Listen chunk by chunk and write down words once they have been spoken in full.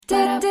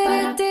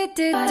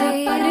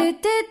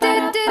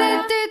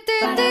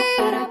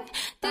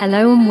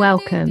Hello and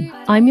welcome.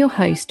 I'm your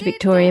host,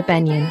 Victoria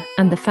Benyon,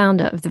 and the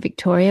founder of the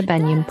Victoria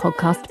Benyon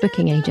Podcast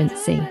Booking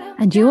Agency.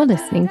 And you're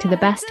listening to The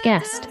Best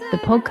Guest, the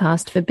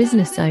podcast for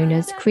business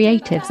owners,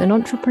 creatives, and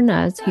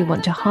entrepreneurs who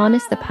want to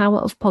harness the power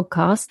of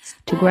podcasts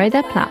to grow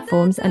their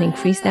platforms and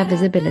increase their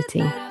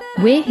visibility.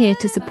 We're here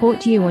to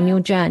support you on your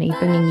journey,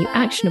 bringing you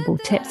actionable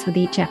tips with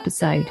each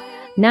episode.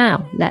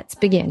 Now, let's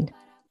begin.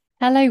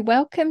 Hello,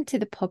 welcome to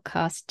the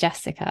podcast,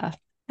 Jessica.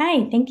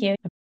 Hi, thank you.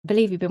 I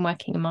believe you've been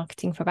working in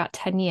marketing for about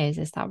 10 years,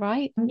 is that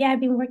right? Yeah, I've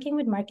been working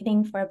with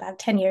marketing for about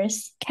 10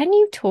 years. Can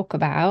you talk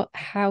about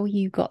how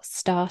you got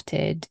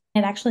started?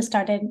 It actually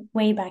started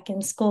way back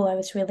in school. I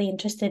was really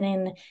interested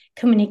in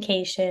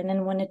communication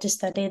and wanted to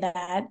study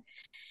that.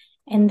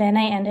 And then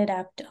I ended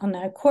up on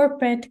a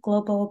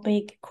global,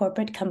 big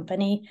corporate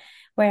company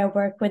where I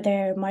worked with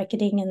their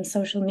marketing and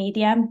social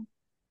media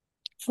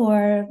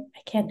for, I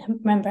can't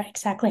remember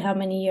exactly how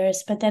many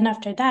years. But then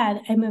after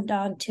that, I moved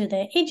on to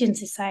the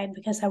agency side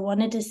because I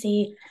wanted to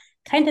see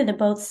kind of the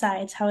both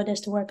sides, how it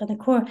is to work on the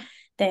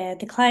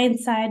client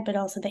side, but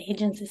also the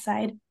agency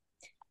side.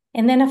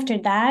 And then after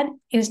that,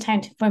 it was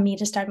time for me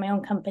to start my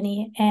own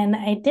company. And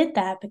I did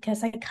that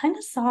because I kind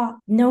of saw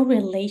no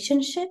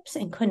relationships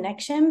and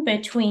connection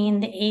between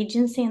the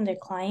agency and their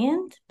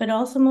client, but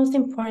also most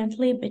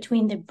importantly,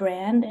 between the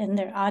brand and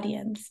their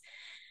audience.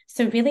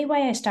 So really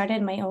why I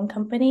started my own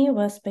company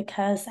was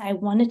because I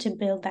wanted to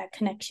build that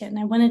connection.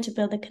 I wanted to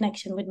build a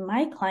connection with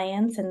my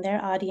clients and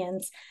their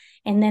audience.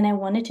 And then I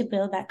wanted to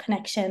build that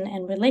connection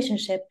and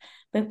relationship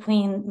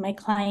between my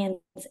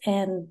clients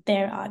and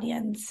their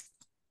audience.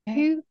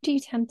 Who do you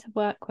tend to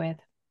work with?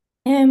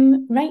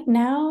 Right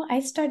now,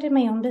 I started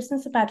my own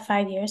business about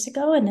 5 years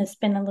ago, and it's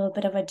been a little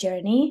bit of a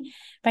journey.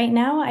 Right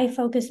now, I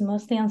focus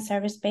mostly on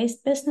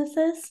service-based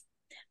businesses,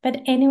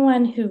 but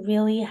anyone who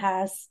really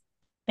has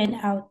been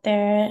out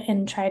there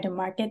and tried to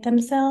market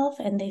themselves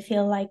and they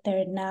feel like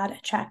they're not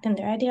attracting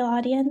their ideal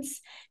audience,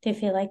 they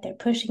feel like they're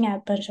pushing out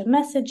a bunch of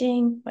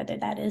messaging, whether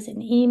that is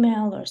in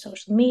email or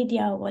social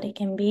media or what it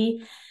can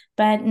be,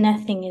 but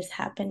nothing is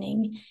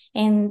happening.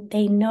 And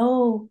they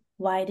know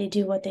why they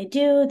do what they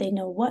do, they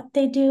know what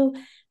they do,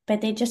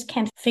 but they just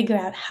can't figure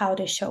out how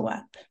to show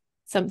up.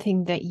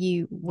 Something that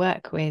you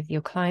work with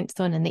your clients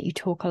on and that you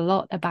talk a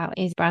lot about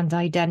is brand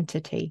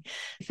identity.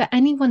 For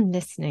anyone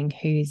listening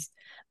who's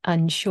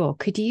unsure,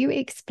 could you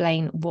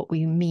explain what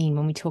we mean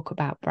when we talk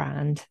about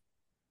brand?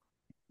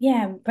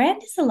 Yeah,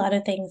 brand is a lot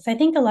of things. I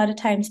think a lot of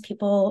times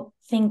people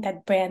think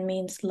that brand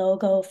means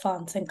logo,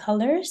 fonts, and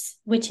colors,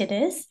 which it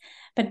is.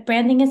 But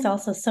branding is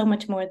also so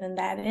much more than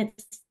that.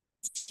 It's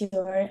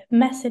your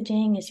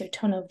messaging, it's your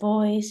tone of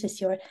voice, it's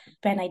your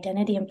brand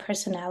identity and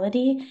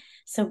personality.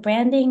 So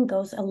branding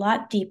goes a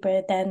lot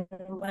deeper than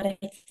what I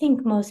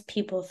think most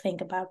people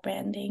think about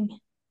branding.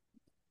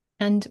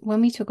 And when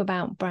we talk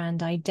about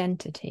brand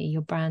identity,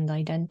 your brand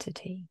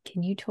identity,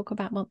 can you talk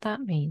about what that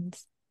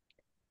means?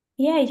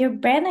 Yeah, your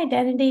brand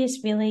identity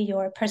is really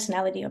your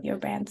personality of your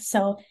brand.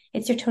 So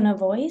it's your tone of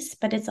voice,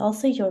 but it's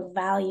also your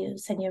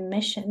values and your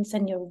missions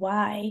and your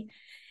why.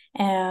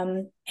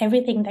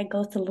 Everything that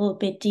goes a little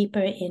bit deeper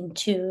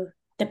into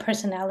the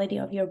personality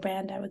of your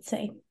brand, I would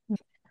say.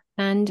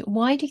 And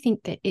why do you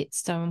think that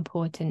it's so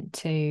important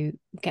to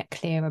get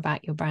clear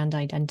about your brand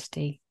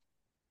identity?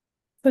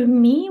 For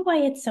me, why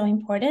it's so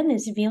important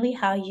is really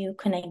how you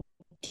connect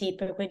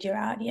deeper with your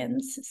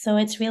audience. So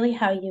it's really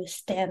how you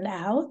stand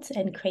out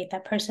and create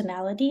that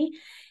personality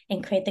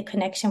and create the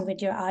connection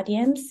with your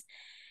audience.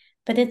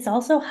 But it's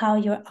also how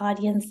your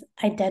audience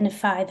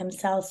identify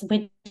themselves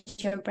with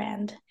your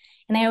brand.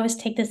 And I always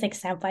take this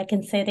example, I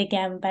can say it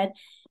again, but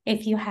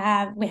we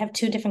have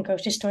two different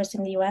grocery stores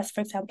in the US,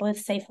 for example,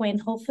 it's Safeway and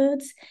Whole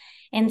Foods.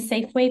 And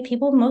Safeway,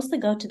 people mostly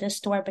go to this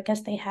store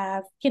because they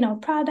have,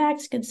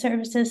 products, good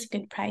services,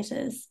 good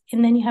prices.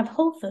 And then you have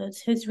Whole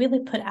Foods, who's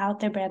really put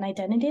out their brand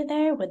identity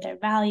there with their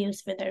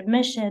values, with their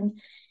mission.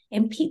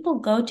 And people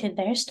go to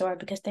their store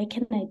because they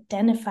can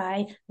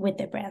identify with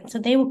the brand. So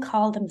they will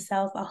call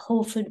themselves a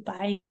whole food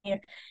buyer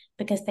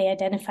because they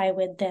identify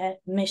with the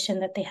mission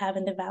that they have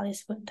and the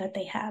values that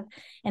they have.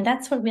 And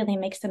that's what really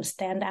makes them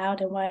stand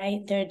out and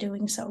why they're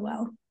doing so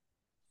well.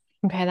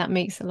 Okay, that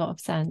makes a lot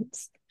of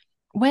sense.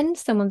 When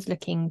someone's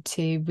looking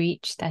to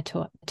reach their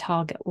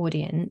target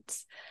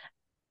audience,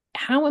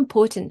 how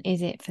important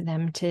is it for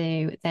them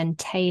to then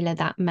tailor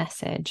that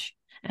message?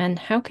 And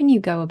how can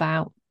you go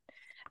about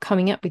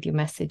coming up with your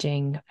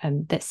messaging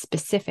that's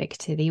specific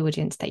to the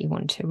audience that you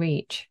want to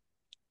reach?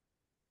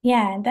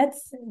 Yeah,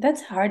 that's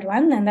a hard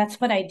one, and that's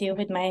what I do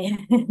with my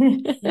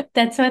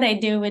that's what I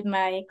do with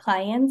my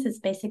clients. It's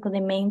basically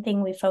the main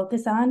thing we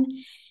focus on.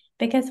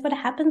 Because what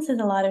happens is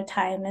a lot of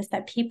time is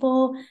that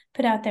people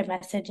put out their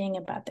messaging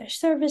about their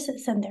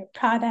services and their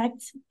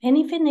products. And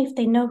even if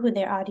they know who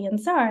their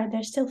audience are,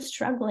 they're still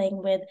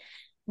struggling with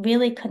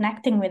really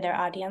connecting with their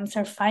audience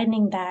or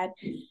finding that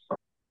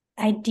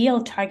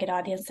ideal target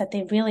audience that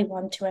they really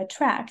want to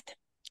attract.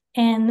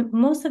 And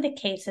most of the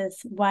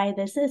cases why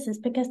this is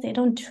because they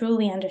don't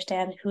truly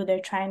understand who they're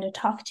trying to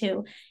talk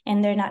to,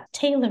 and they're not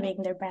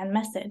tailoring their brand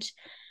message.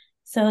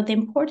 So the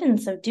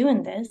importance of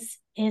doing this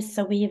is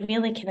so we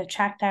really can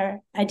attract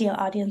our ideal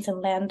audience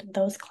and land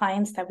those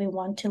clients that we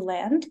want to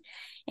land.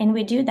 And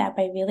we do that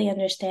by really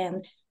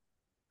understand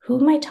who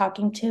am I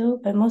talking to,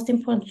 but most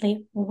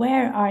importantly,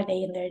 where are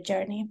they in their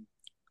journey?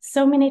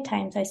 So many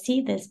times I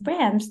see these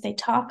brands, they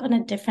talk on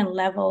a different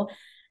level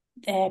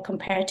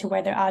compared to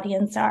where their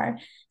audience are.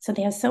 So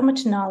they have so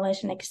much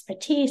knowledge and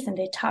expertise and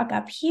they talk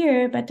up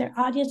here, but their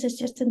audience is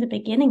just in the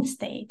beginning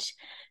stage.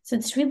 So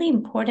it's really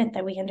important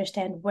that we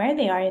understand where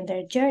they are in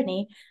their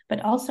journey, but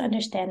also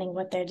understanding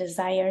what their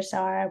desires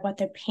are, what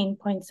their pain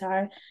points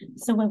are.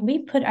 So when we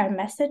put our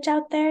message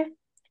out there,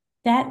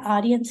 that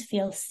audience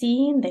feels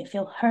seen, they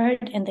feel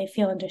heard, and they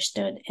feel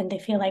understood. And they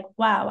feel like,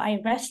 wow, I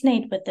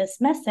resonate with this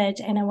message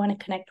and I want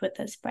to connect with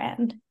this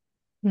brand.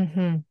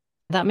 Mm-hmm.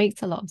 That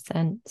makes a lot of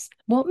sense.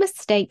 What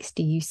mistakes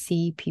do you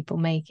see people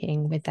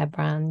making with their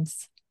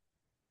brands?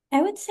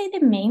 I would say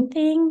the main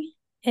thing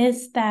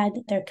is that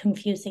they're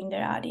confusing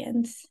their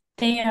audience.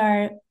 They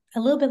are a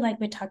little bit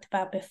like we talked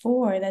about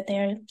before, that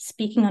they're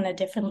speaking on a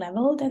different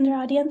level than their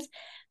audience,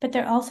 but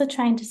they're also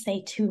trying to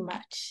say too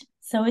much.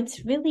 So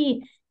it's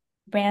really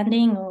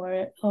branding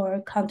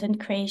or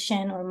content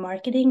creation or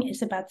marketing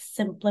is about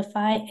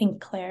simplify and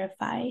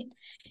clarify.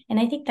 And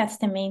I think that's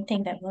the main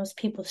thing that most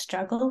people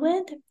struggle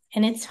with.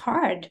 And it's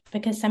hard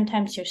because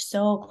sometimes you're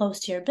so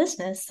close to your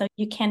business, so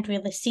you can't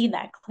really see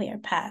that clear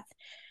path.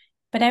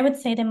 But I would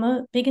say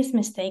the biggest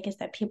mistake is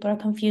that people are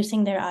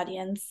confusing their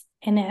audience.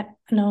 And I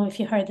don't know if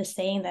you heard the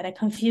saying that a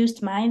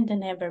confused mind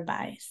never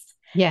buys.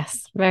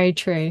 Yes, very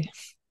true.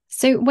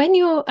 So when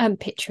you're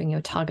picturing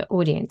your target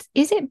audience,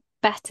 is it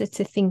better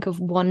to think of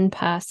one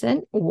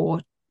person or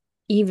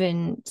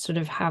even sort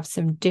of have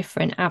some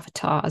different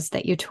avatars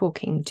that you're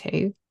talking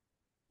to?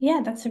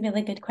 Yeah, that's a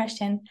really good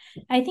question.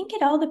 I think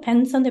it all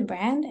depends on the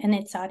brand and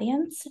its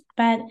audience,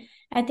 but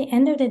at the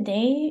end of the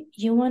day,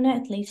 you want to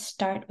at least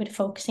start with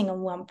focusing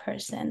on one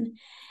person,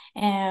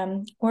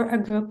 or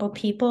a group of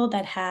people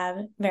that have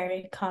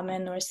very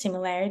common or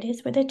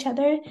similarities with each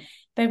other.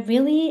 But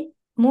really,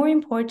 more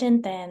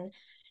important than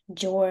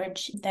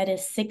George that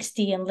is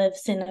 60 and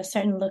lives in a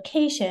certain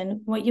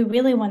location, what you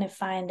really want to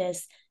find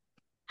is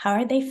how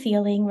are they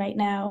feeling right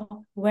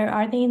now? Where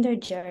are they in their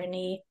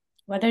journey?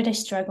 What are they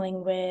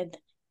struggling with?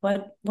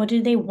 What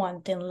do they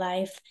want in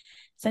life?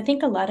 So I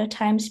think a lot of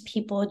times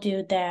people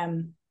do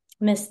the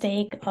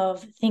mistake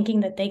of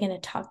thinking that they're going to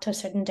talk to a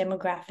certain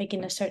demographic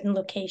in a certain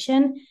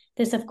location.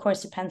 This, of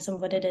course, depends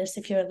on what it is,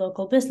 if you're a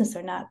local business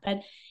or not, but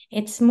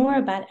it's more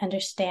about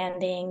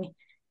understanding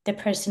the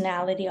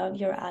personality of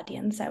your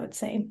audience, I would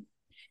say.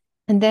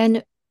 And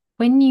then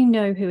when you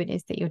know who it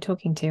is that you're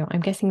talking to,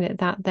 I'm guessing that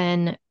that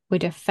then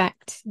would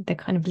affect the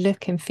kind of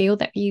look and feel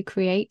that you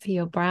create for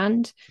your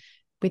brand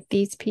with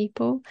these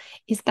people.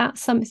 Is that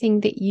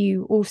something that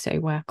you also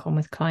work on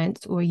with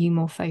clients, or are you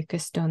more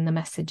focused on the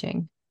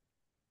messaging?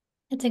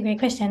 That's a great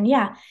question.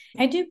 Yeah,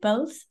 I do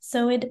both.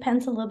 So it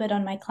depends a little bit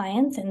on my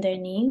clients and their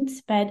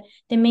needs. But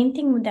the main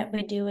thing that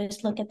we do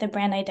is look at the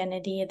brand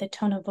identity, the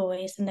tone of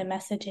voice, and the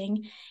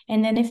messaging.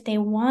 And then if they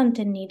want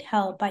and need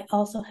help, I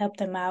also help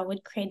them out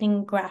with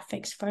creating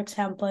graphics, for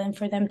example, and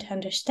for them to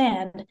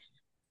understand.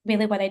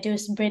 Really, what I do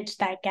is bridge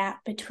that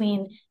gap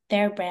between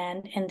their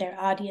brand and their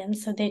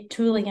audience so they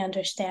truly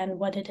understand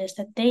what it is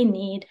that they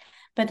need,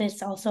 but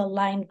it's also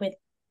aligned with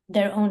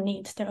their own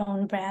needs, their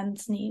own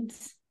brand's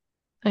needs.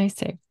 I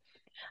see.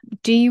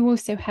 Do you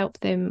also help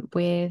them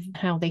with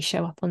how they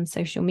show up on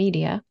social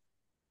media?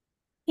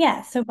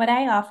 Yeah, so what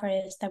I offer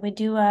is that we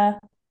do a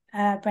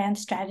brand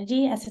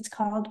strategy, as it's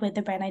called, with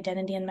the brand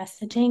identity and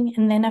messaging.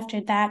 And then after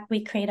that,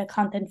 we create a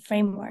content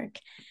framework.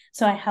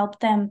 So I help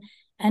them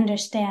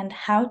understand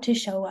how to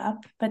show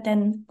up, but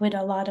then with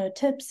a lot of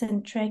tips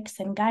and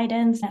tricks and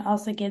guidance. I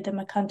also give them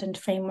a content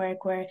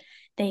framework where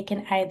they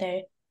can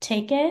either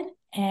take it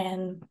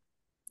and,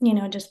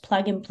 just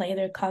plug and play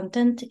their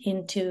content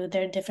into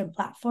their different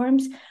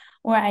platforms,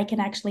 or I can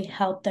actually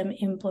help them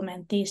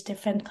implement these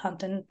different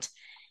content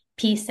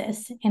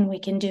pieces, and we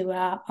can do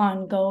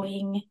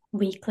ongoing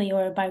weekly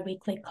or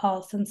bi-weekly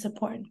calls and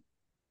support.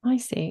 I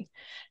see.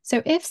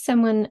 So if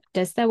someone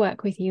does their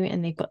work with you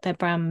and they've got their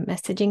brand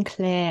messaging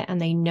clear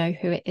and they know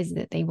who it is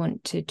that they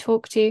want to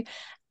talk to,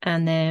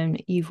 and then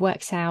you've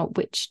worked out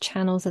which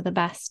channels are the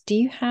best, do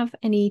you have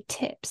any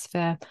tips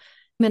for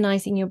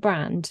humanizing your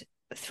brand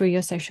through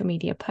your social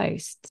media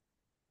posts?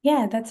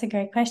 Yeah, that's a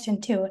great question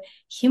too.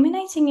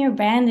 Humanizing your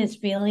brand is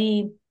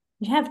really,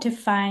 you have to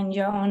find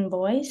your own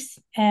voice.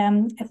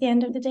 At the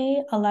end of the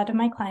day, a lot of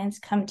my clients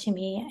come to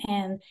me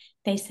and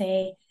they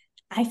say,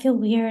 I feel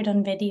weird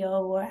on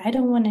video, or I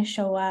don't want to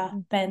show up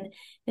and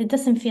it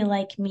doesn't feel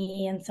like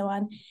me, and so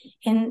on.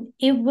 And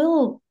it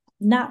will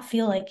not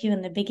feel like you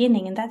in the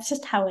beginning. And that's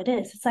just how it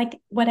is. It's like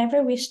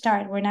whatever we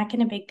start, we're not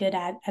going to be good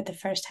at the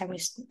first time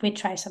we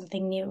try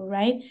something new,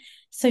 right?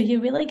 So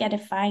you really got to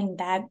find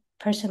that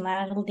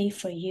personality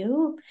for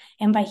you.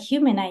 And by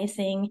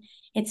humanizing,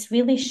 it's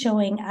really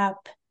showing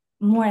up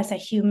more as a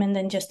human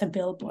than just a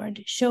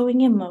billboard,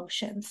 showing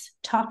emotions,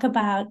 talk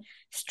about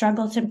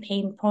struggles and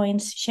pain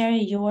points, share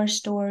your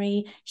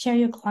story, share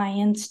your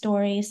clients'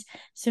 stories.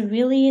 So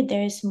really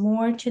there's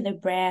more to the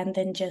brand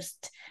than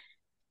just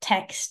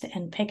text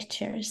and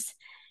pictures.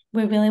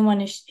 We really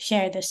want to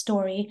share the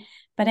story,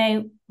 but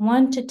I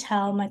want to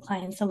tell my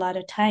clients a lot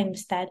of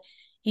times that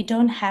you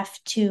don't have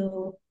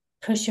to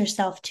push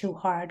yourself too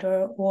hard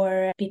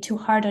or be too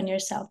hard on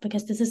yourself,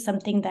 because this is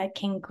something that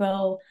can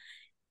grow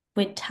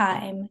with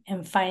time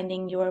and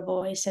finding your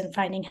voice and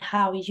finding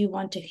how you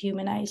want to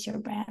humanize your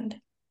brand.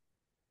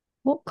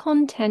 What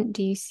content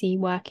do you see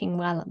working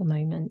well at the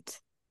moment?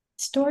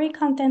 Story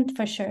content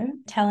for sure,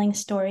 telling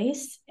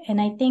stories. And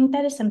I think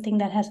that is something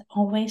that has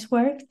always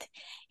worked.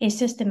 It's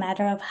just a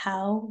matter of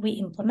how we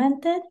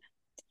implement it.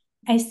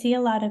 I see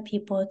a lot of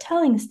people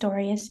telling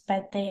stories,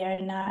 but they are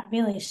not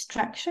really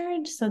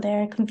structured. So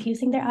they're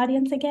confusing their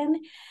audience again.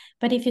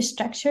 But if you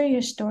structure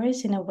your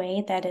stories in a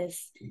way that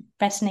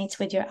resonates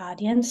with your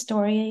audience,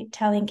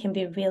 storytelling can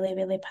be really,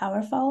 really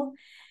powerful.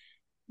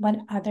 What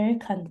other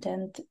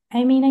content?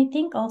 I mean, I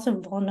think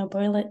also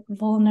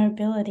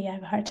vulnerability. I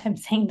have a hard time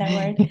saying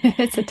that word.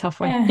 It's a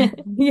tough one.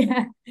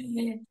 Yeah.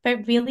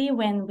 But really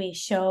when we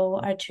show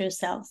our true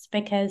selves,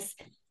 because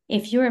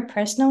if you're a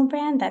personal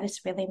brand, that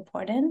is really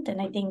important. And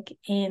I think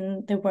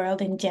in the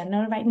world in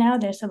general right now,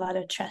 there's a lot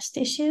of trust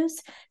issues.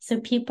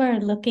 So people are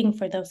looking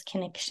for those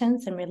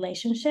connections and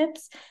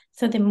relationships.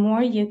 So the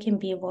more you can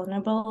be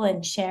vulnerable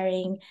and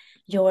sharing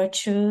your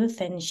truth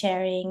and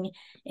sharing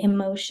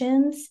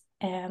emotions,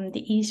 the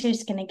easier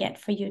it's going to get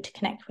for you to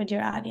connect with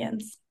your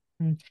audience.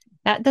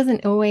 That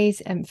doesn't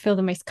always feel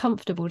the most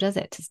comfortable, does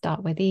it, to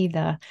start with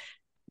either?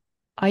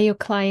 Are your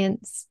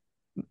clients,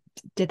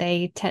 do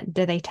they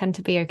tend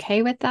to be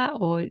okay with that,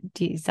 or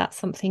is that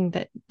something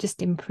that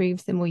just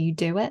improves the more you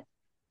do it?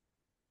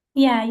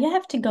 Yeah, you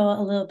have to go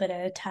a little bit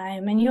at a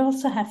time, and you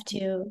also have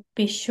to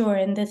be sure,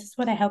 and this is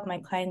what I help my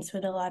clients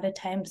with a lot of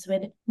times,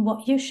 with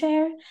what you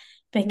share,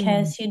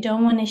 because you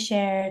don't want to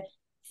share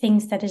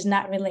things that is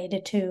not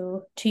related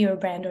to your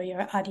brand or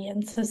your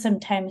audience. So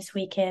sometimes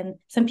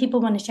some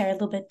people want to share a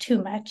little bit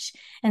too much,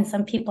 and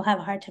some people have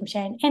a hard time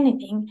sharing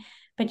anything,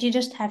 but you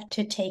just have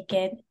to take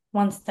it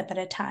one step at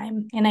a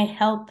time. And I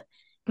help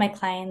my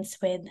clients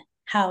with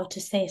how to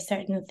say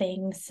certain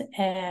things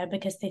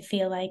because they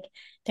feel like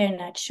they're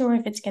not sure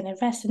if it's going to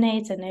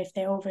resonate and if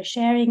they're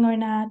oversharing or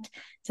not.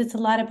 So it's a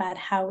lot about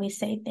how we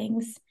say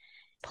things.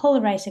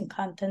 Polarizing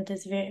content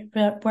is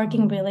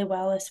working really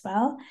well as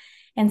well.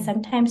 And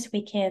sometimes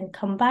we can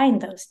combine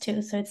those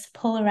two. So it's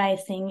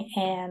polarizing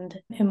and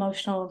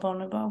emotional,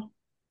 vulnerable.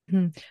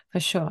 For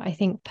sure. I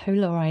think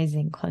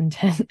polarizing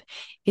content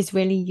is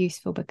really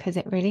useful because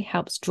it really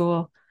helps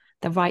draw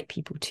the right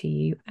people to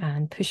you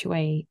and push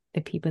away the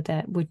people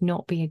that would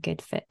not be a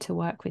good fit to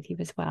work with you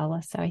as well.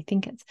 So I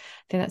think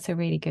that's a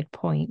really good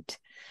point.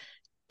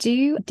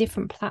 Do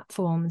different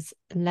platforms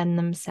lend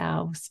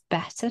themselves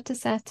better to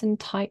certain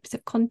types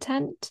of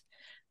content?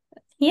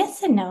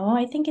 Yes and no.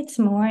 I think it's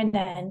more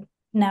that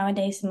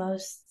nowadays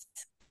most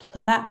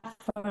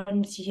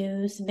platforms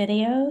use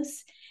videos.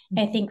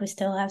 I think we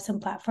still have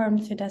some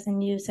platforms who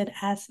doesn't use it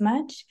as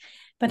much,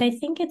 but I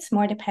think it's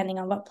more depending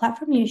on what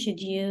platform you should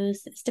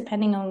use. It's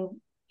depending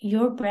on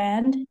your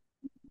brand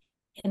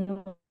and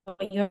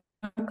what you're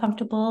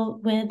comfortable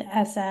with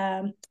as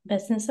a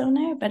business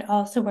owner, but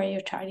also where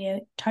your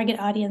target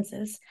audience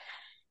is.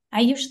 I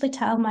usually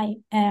tell my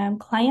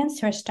clients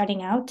who are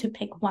starting out to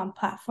pick one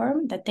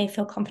platform that they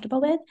feel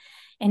comfortable with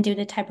and do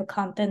the type of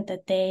content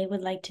that they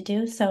would like to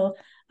do. So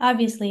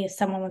obviously, if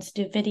someone wants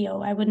to do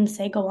video, I wouldn't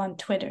say go on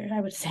Twitter.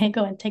 I would say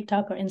go on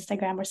TikTok or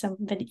Instagram or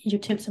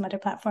YouTube, some other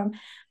platform.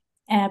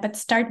 But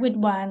start with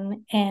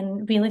one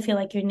and really feel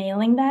like you're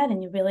nailing that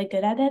and you're really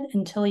good at it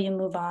until you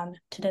move on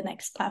to the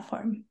next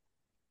platform.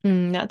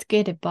 That's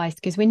good advice,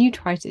 because when you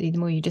try to do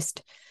more,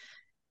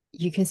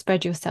 you can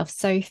spread yourself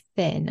so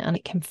thin and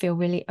it can feel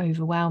really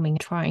overwhelming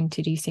trying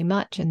to do so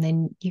much, and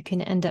then you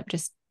can end up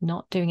just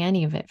not doing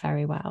any of it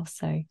very well.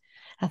 So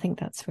I think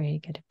that's really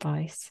good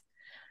advice.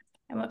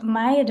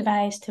 My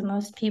advice to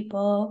most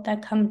people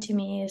that come to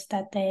me is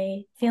that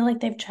they feel like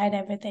they've tried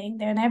everything.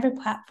 They're on every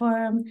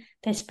platform,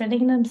 they're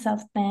spreading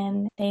themselves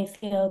thin, they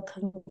feel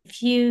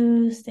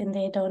confused, and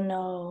they don't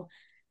know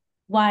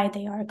why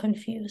they are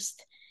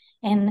confused.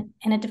 And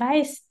an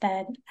advice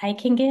that I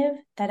can give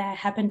that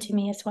happened to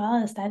me as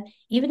well is that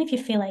even if you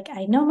feel like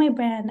I know my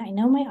brand, I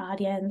know my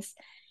audience,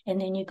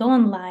 and then you go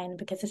online,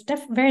 because it's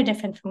very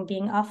different from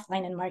being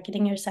offline and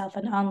marketing yourself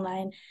and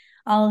online,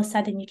 all of a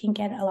sudden you can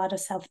get a lot of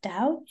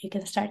self-doubt. You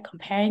can start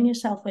comparing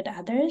yourself with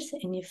others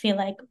and you feel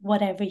like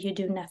whatever you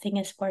do, nothing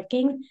is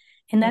working.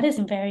 And that is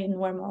very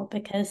normal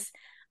because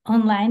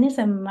online is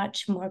a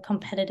much more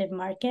competitive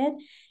market.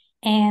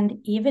 And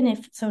even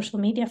if social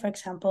media, for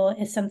example,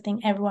 is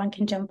something everyone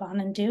can jump on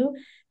and do,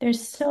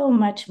 there's so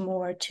much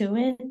more to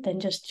it than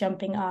just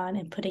jumping on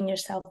and putting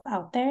yourself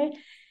out there.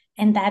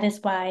 And that is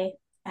why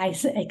I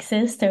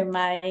exist, or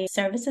my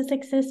services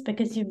exist,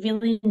 because you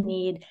really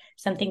need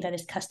something that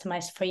is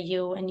customized for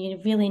you and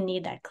you really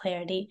need that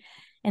clarity.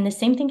 And the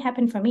same thing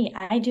happened for me.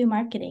 I do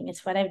marketing.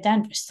 It's what I've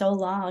done for so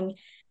long.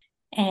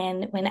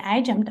 And when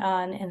I jumped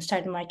on and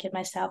started marketing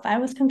myself, I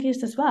was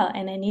confused as well,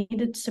 and I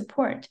needed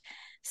support.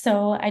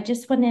 So I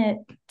just want to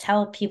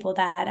tell people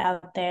that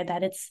out there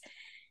that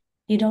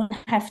you don't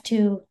have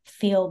to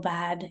feel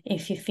bad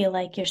if you feel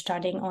like you're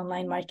starting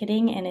online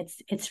marketing and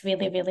it's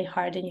really, really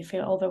hard and you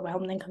feel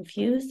overwhelmed and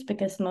confused,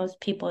 because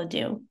most people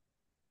do.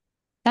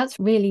 That's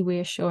really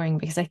reassuring,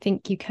 because I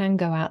think you can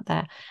go out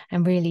there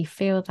and really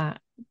feel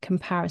that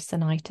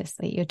comparisonitis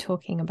that you're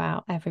talking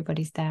about.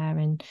 Everybody's there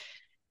and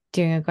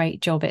doing a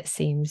great job, it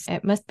seems.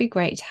 It must be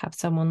great to have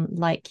someone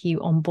like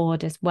you on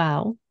board as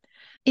well.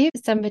 If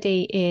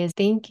somebody is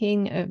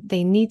thinking of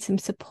they need some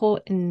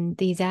support in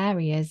these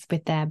areas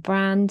with their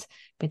brand,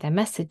 with their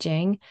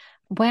messaging,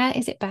 where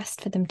is it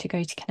best for them to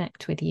go to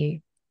connect with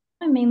you?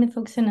 I'm mainly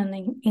focusing on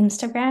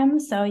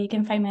Instagram. So you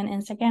can find me on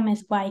Instagram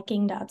as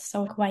Viking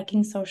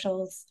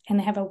Socials.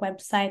 And I have a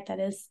website that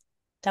is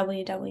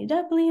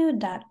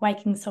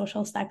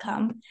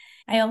www.wikingsocials.com.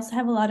 I also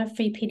have a lot of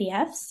free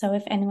PDFs. So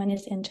if anyone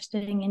is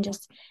interested in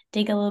just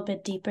dig a little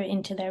bit deeper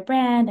into their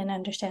brand and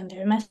understand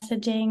their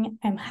messaging,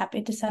 I'm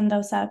happy to send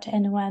those out to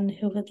anyone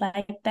who would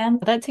like them.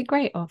 That's a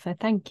great offer.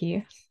 Thank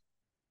you.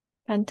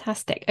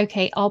 Fantastic.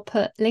 Okay, I'll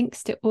put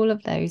links to all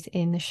of those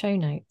in the show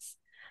notes.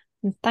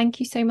 And thank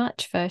you so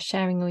much for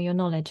sharing all your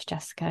knowledge,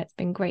 Jessica. It's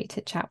been great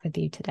to chat with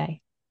you today.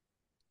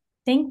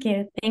 Thank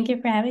you. Thank you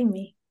for having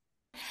me.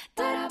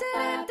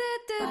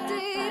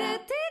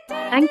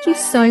 Thank you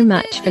so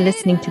much for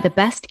listening to the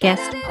Best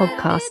Guest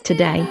podcast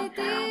today.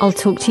 I'll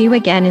talk to you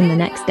again in the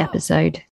next episode.